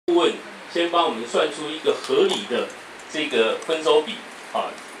问先帮我们算出一个合理的这个分收比啊。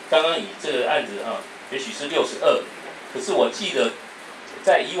刚刚以这个案子啊，也许是62，可是我记得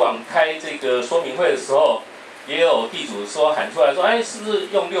在以往开这个说明会的时候，也有地主说喊出来说，哎，是不是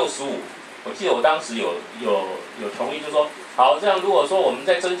用65？我记得我当时有同意，就说好，这样如果说我们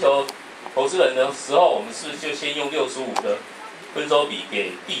在征求投资人的时候，我们是不是就先用65的分收比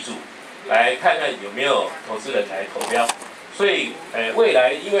给地主，来看看有没有投资人来投标。所以，未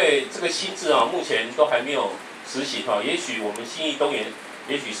来因为这个新制啊，目前都还没有实行哈，也许我们信义东园，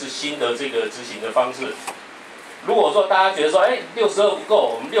也许是新的这个执行的方式。如果说大家觉得说，哎，62不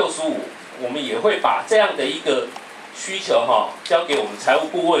够，我们65，我们也会把这样的一个需求哈，交给我们财务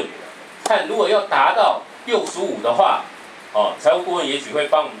顾问，看如果要达到65的话，哦，财务顾问也许会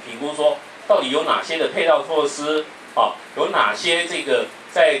帮我们评估说，到底有哪些的配套措施，哦，有哪些这个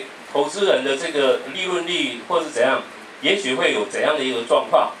在投资人的这个利润率或是怎样。也许会有怎样的一个状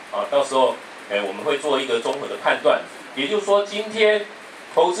况啊？到时候，我们会做一个综合的判断。也就是说，今天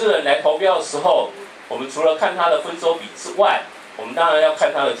投资人来投标的时候，我们除了看他的分收比之外，我们当然要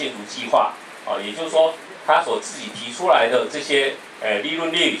看他的建筑计划啊。也就是说，他所自己提出来的这些利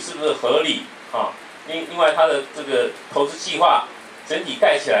润率是不是合理啊？另外，他的这个投资计划整体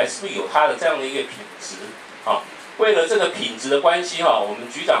盖起来是不是有他的这样的一个品质啊？为了这个品质的关系哈，我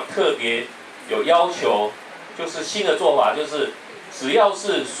们局长特别有要求。就是新的做法，就是只要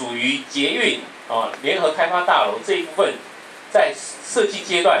是属于捷运啊联合开发大楼这一部分，在设计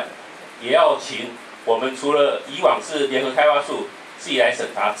阶段，也要请我们除了以往是联合开发处自己来审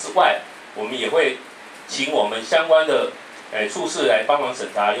查之外，我们也会请我们相关的处室来帮忙审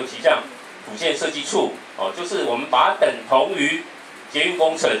查，尤其像土建设计处哦，就是我们把它等同于捷运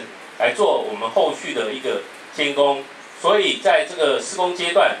工程来做我们后续的一个监工，所以在这个施工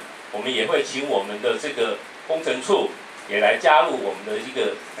阶段，我们也会请我们的这个工程处也来加入我们的一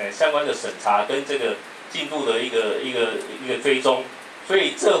个相关的审查跟这个进度的一个追踪，所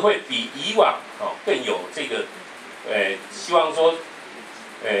以这会比以往更有这个希望说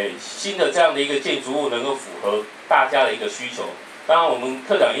新的这样的一个建筑物能够符合大家的一个需求。当然，我们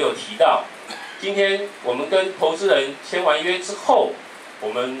科长也有提到，今天我们跟投资人签完约之后，我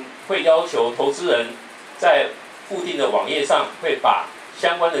们会要求投资人在固定的网页上会把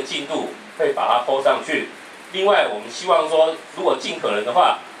相关的进度会把它 po 上去。另外，我们希望说，如果尽可能的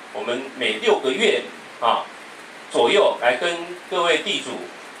话，我们每6个月左右来跟各位地主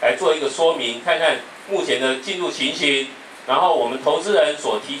来做一个说明，看看目前的进度情形，然后我们投资人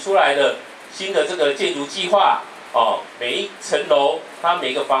所提出来的新的这个建筑计划，每一层楼它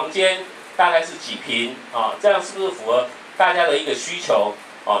每个房间大概是几坪这样是不是符合大家的一个需求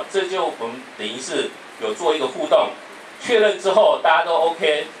这就我们等于是有做一个互动，确认之后大家都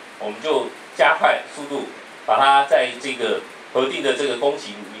OK， 我们就加快速度。把它在这个核定的这个工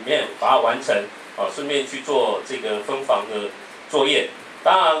期里面把它完成，顺便去做这个分房的作业。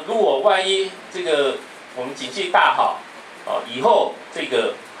当然，如果万一这个我们景气大好，以后这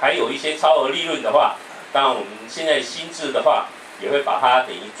个还有一些超额利润的话，当然我们现在新制的话也会把它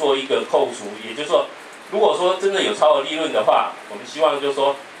等于做一个扣除，也就是说，如果说真的有超额利润的话，我们希望就是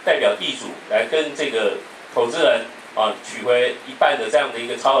说代表地主来跟这个投资人取回一半的这样的一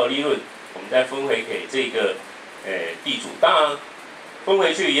个超额利润。我们再分回给这个地主，当然分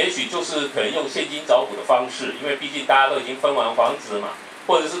回去也许就是可能用现金找补的方式，因为毕竟大家都已经分完房子了嘛，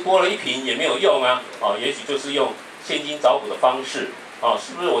或者是多了1坪也没有用啊，也许就是用现金找补的方式，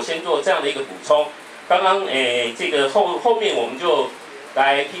是不是？我先做这样的一个补充。刚刚这个后面我们就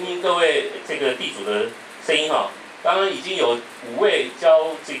来听听各位这个地主的声音哈。刚刚已经有5位交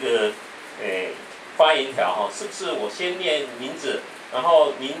这个发言条是不是？我先念名字。然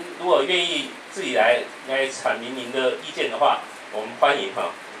后您如果愿意自己来阐明您的意见的话，我们欢迎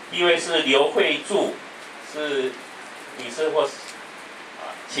哈。第一位是刘慧柱，是女士或是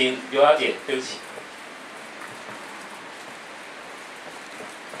请刘小姐，对不起。